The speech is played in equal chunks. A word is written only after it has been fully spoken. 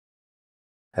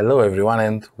Hello everyone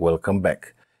and welcome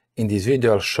back. In this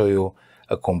video I'll show you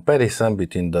a comparison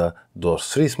between the Dwarf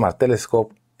 3 Smart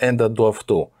Telescope and the Dwarf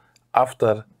 2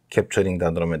 after capturing the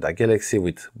Andromeda galaxy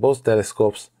with both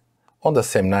telescopes on the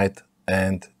same night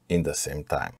and in the same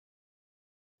time.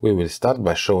 We will start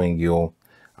by showing you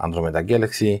Andromeda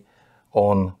galaxy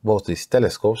on both these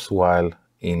telescopes while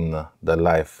in the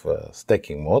live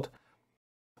stacking mode.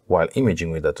 While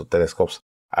imaging with the two telescopes,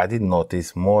 I did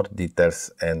notice more details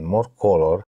and more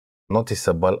color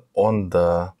noticeable on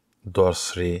the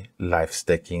Dwarf 3 live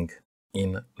stacking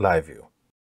in live view.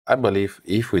 I believe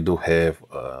if we do have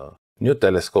a new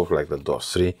telescope like the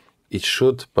Dwarf 3, it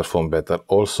should perform better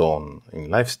also in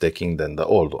live stacking than the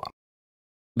old one.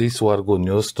 These were good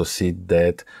news to see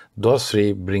that Dwarf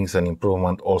 3 brings an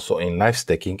improvement also in live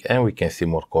stacking and we can see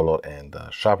more color and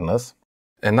sharpness.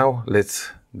 And now let's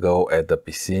go at the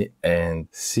PC and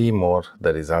see more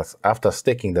the results after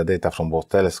stacking the data from both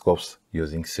telescopes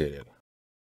using serial.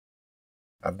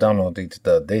 I've downloaded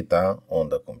the data on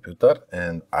the computer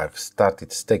and I've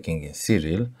started stacking in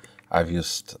serial. I've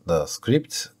used the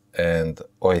scripts and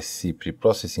OSC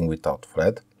pre-processing without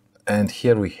thread. And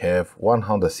here we have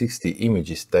 160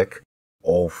 images stack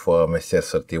of Messier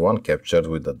 31 captured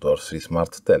with the Dwarf 3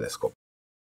 Smart Telescope.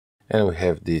 And we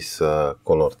have this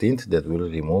color tint that we'll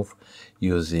remove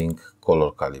using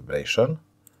color calibration.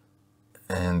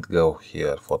 And go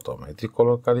here, photometric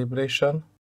color calibration.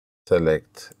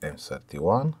 Select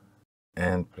M31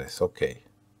 and press OK.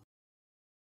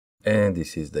 And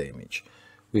this is the image.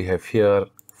 We have here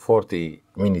 40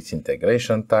 minutes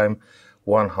integration time,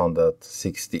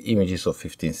 160 images of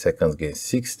 15 seconds against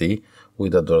 60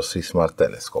 with the Dwarf 3 Smart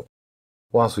Telescope.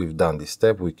 Once we've done this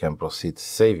step, we can proceed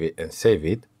save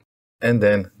it. And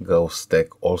then go stack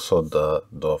also the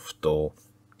Dwarf 2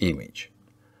 image.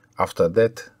 After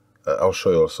that, I'll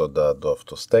show you also the Dwarf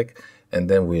 2 stack, and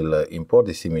then we'll import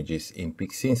these images in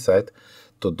PixInsight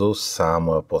to do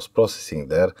some post-processing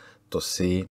there to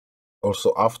see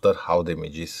also after how the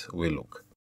images will look.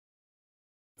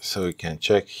 So we can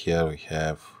check here we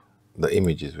have the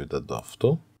images with the Dwarf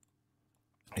 2.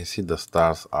 You see the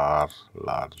stars are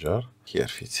larger. Here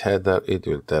fits header, it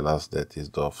will tell us that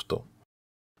is Dwarf 2.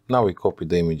 Now we copy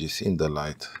the images in the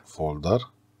light folder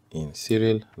in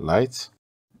serial lights.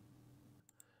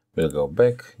 We'll go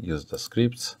back, use the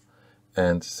scripts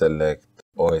and select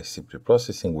OSC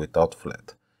pre-processing without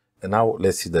flat. And now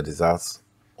let's see the results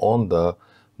on the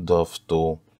Dwarf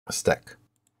 2 stack.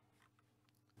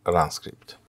 Run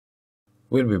script.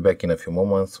 We'll be back in a few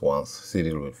moments once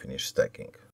serial will finish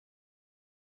stacking.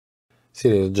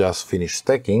 Serial just finished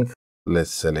stacking.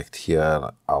 Let's select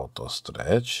here auto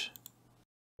stretch.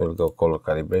 We'll go color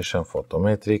calibration,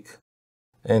 photometric,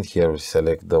 and here we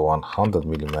select the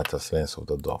 100mm lens of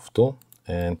the Dwarf 2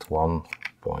 and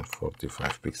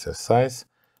 1.45 pixel size.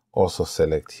 Also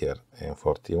select here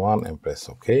M41 and press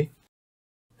OK.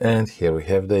 And here we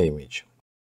have the image.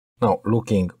 Now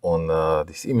looking on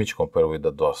this image compared with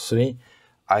the Dwarf 3,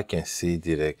 I can see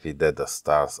directly that the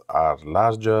stars are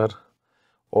larger.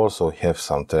 Also we have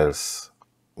some trails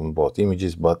in both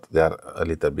images, but they are a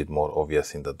little bit more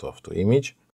obvious in the Dwarf 2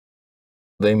 image.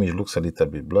 The image looks a little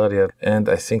bit blurrier, and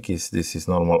I think this is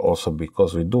normal also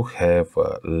because we do have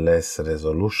less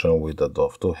resolution with the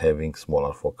Dwarf 2 having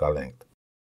smaller focal length.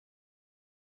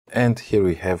 And here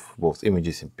we have both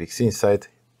images in PixInsight.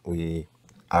 We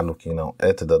are looking now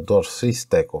at the Dwarf 3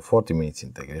 stack of 40 minutes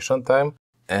integration time,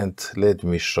 and let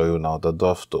me show you now the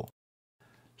Dwarf 2.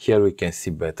 Here we can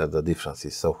see better the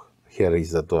differences. So here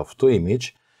is the Dwarf 2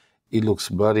 image. It looks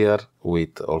blurrier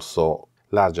with also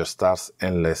larger stars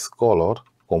and less color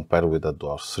compared with the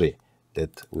Dwarf 3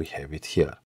 that we have it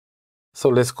here. So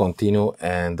let's continue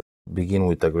and begin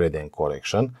with the gradient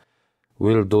correction.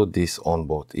 We'll do this on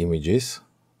both images.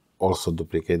 Also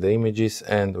duplicate the images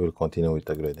and we'll continue with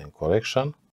the gradient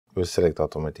correction. We'll select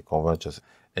automatic convergence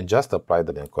and just apply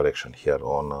the gradient correction here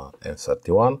on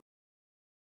M31.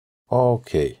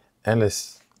 Okay, and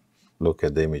let's look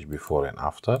at the image before and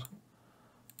after.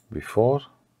 Before,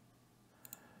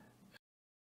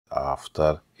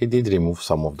 after, it did remove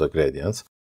some of the gradients.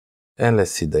 And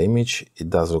let's see the image. It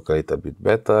does look a little bit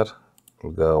better.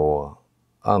 We'll go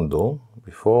undo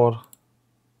before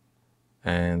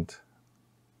and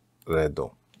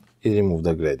redo. It removed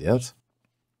the gradients.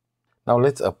 Now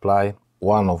let's apply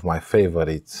one of my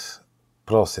favorite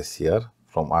process here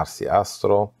from RC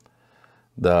Astro,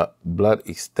 the Blur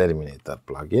Exterminator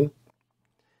plugin.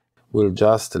 We'll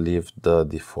just leave the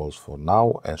default for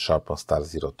now and sharpen star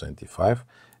 0.25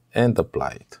 and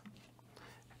apply it.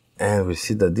 And we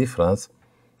see the difference,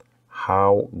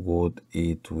 how good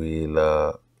it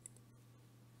will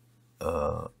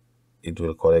it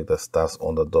will correct the stars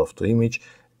on the Dwarf 2 image,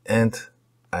 and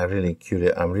I'm really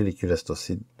curious to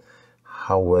see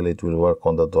how well it will work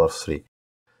on the Dwarf 3.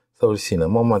 So we'll see in a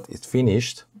moment. It's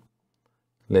finished.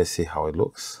 Let's see how it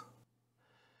looks.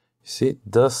 See,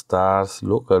 the stars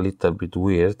look a little bit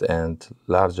weird and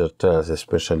larger trails,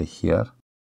 especially here.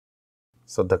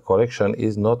 So the correction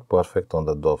is not perfect on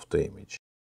the Dwarf 2 image.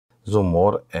 Zoom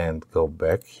more and go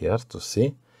back here to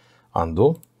see.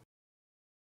 Undo.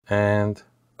 And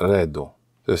redo.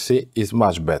 You see, it's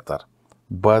much better,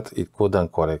 but it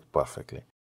couldn't correct perfectly.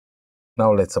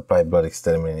 Now let's apply blur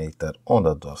exterminator on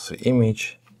the Dwarf 3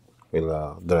 image.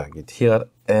 We'll drag it here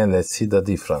and let's see the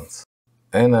difference.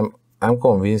 And I'm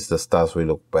convinced the stars will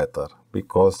look better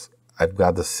because I've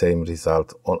got the same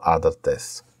result on other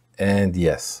tests. And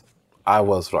yes, I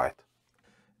was right.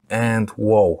 And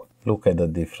whoa, look at the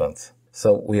difference.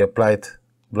 So we applied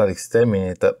blur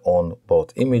exterminator on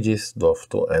both images, Dwarf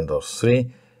 2 and Dwarf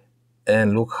 3,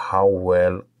 and look how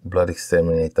well blur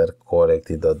exterminator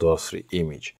corrected the Dwarf 3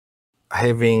 image.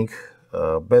 Having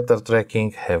better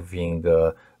tracking, having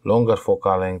longer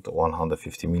focal length,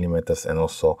 150 millimeters, and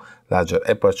also larger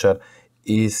aperture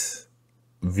is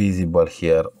visible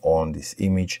here on this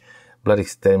image. Blur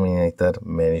exterminator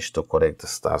managed to correct the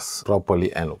stars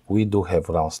properly, and look, we do have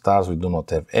round stars, we do not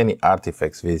have any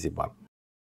artifacts visible.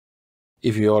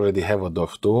 If you already have a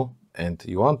Dwarf 2 and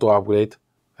you want to upgrade,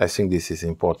 I think this is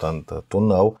important to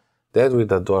know that with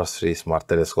the Dwarf 3 Smart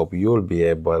Telescope you'll be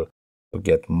able to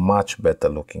get much better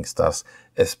looking stars,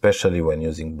 especially when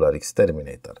using blur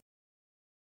exterminator.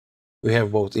 We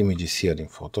have both images here in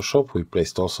Photoshop. We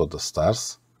placed also the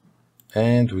stars,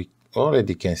 and we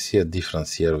already can see a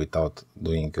difference here without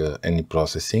doing any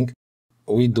processing.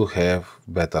 We do have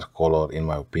better color, in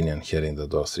my opinion, here in the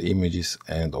Dwarf 3 images,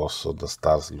 and also the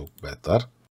stars look better.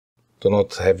 To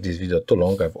not have this video too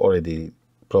long, I've already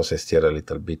processed here a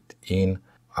little bit in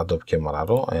Adobe Camera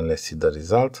Raw, and let's see the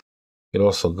result. We'll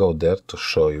also go there to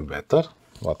show you better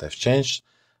what I've changed.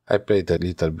 I played a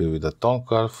little bit with the tone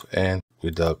curve and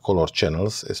with the color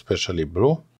channels, especially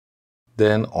blue.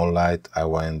 Then on light I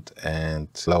went and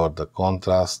lowered the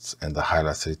contrasts and the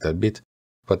highlights a little bit,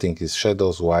 but increased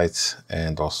shadows, whites,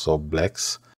 and also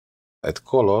blacks. At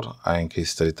color I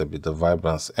increased a little bit the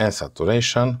vibrance and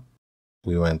saturation.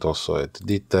 We went also at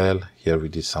detail. Here we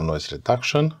did some noise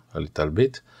reduction a little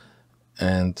bit,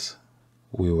 and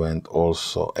we went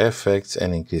also effects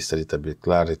and increased a little bit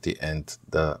clarity and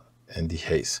the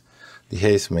haze. The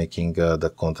haze making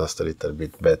the contrast a little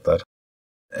bit better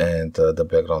and the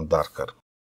background darker.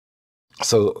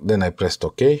 So then I pressed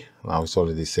OK. Now it's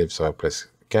already saved, so I press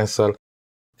cancel.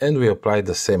 And we applied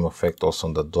the same effect also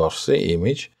on the Dwarf 3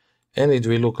 image, and it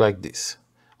will look like this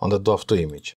on the Dwarf 2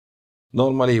 image.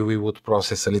 Normally we would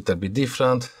process a little bit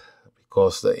different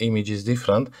because the image is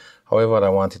different. However, I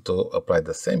wanted to apply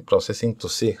the same processing to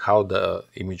see how the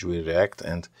image will react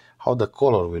and how the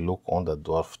color will look on the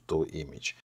Dwarf 2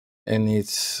 image. And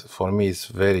for me it's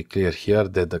very clear here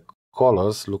that the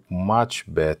colors look much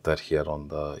better here on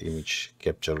the image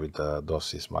captured with the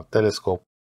Dwarf 3 Smart Telescope.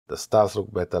 The stars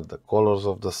look better, the colors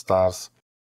of the stars,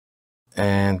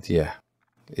 and yeah,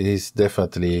 it is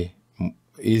definitely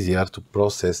easier to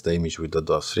process the image with the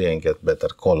Dwarf 3 and get better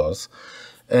colors.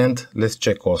 And let's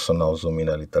check also now, zoom in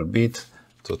a little bit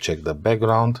to check the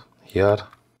background here.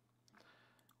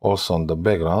 Also on the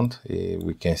background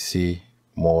we can see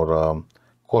more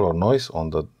color noise on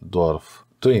the Dwarf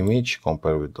 2 image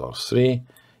compared with Dwarf 3.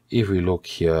 If we look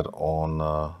here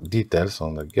on details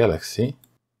on the galaxy,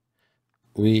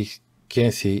 we can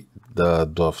see the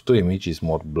Dwarf 2 image is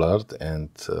more blurred and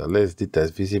less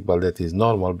details visible. That is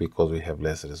normal because we have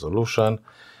less resolution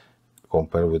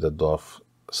compared with the Dwarf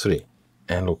 3.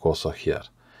 And look also here,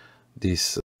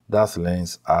 these dust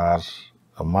lanes are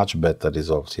a much better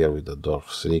resolved here with the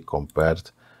Dwarf 3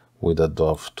 compared with the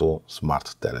Dwarf 2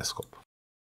 Smart Telescope.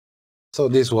 So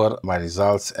these were my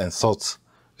results and thoughts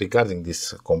regarding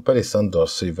this comparison,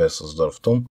 Dwarf 3 versus Dwarf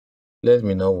 2. Let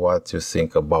me know what you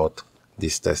think about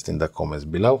this test in the comments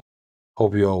below.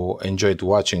 Hope you enjoyed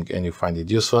watching and you find it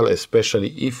useful, especially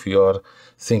if you are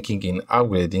thinking in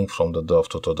upgrading from the Dwarf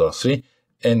 2 to Dwarf 3.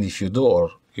 And if you do,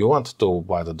 or you want to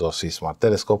buy the Dwarf 3 Smart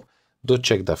Telescope, do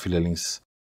check the affiliate links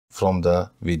from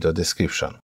the video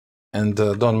description. And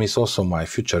don't miss also my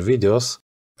future videos.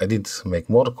 I did make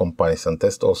more comparison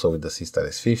tests also with the Seastar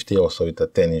S50, also with the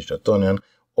 10-inch Newtonian,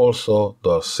 also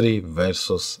Dwarf 3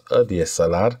 versus a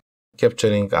DSLR,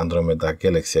 capturing Andromeda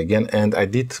galaxy again, and I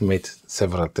did make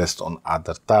several tests on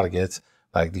other targets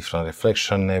like different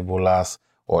reflection nebulas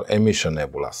or emission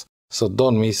nebulas. So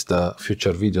don't miss, the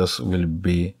future videos will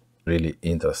be really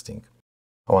interesting.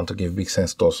 I want to give big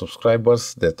thanks to all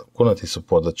subscribers that currently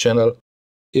support the channel.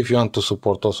 If you want to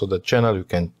support also the channel, you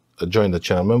can join the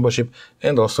channel membership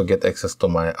and also get access to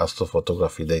my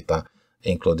astrophotography data,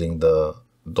 including the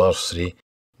Dwarf 3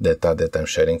 data that I'm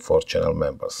sharing for channel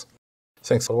members.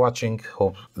 Thanks for watching,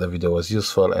 hope the video was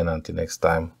useful, and until next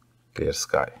time, clear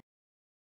sky.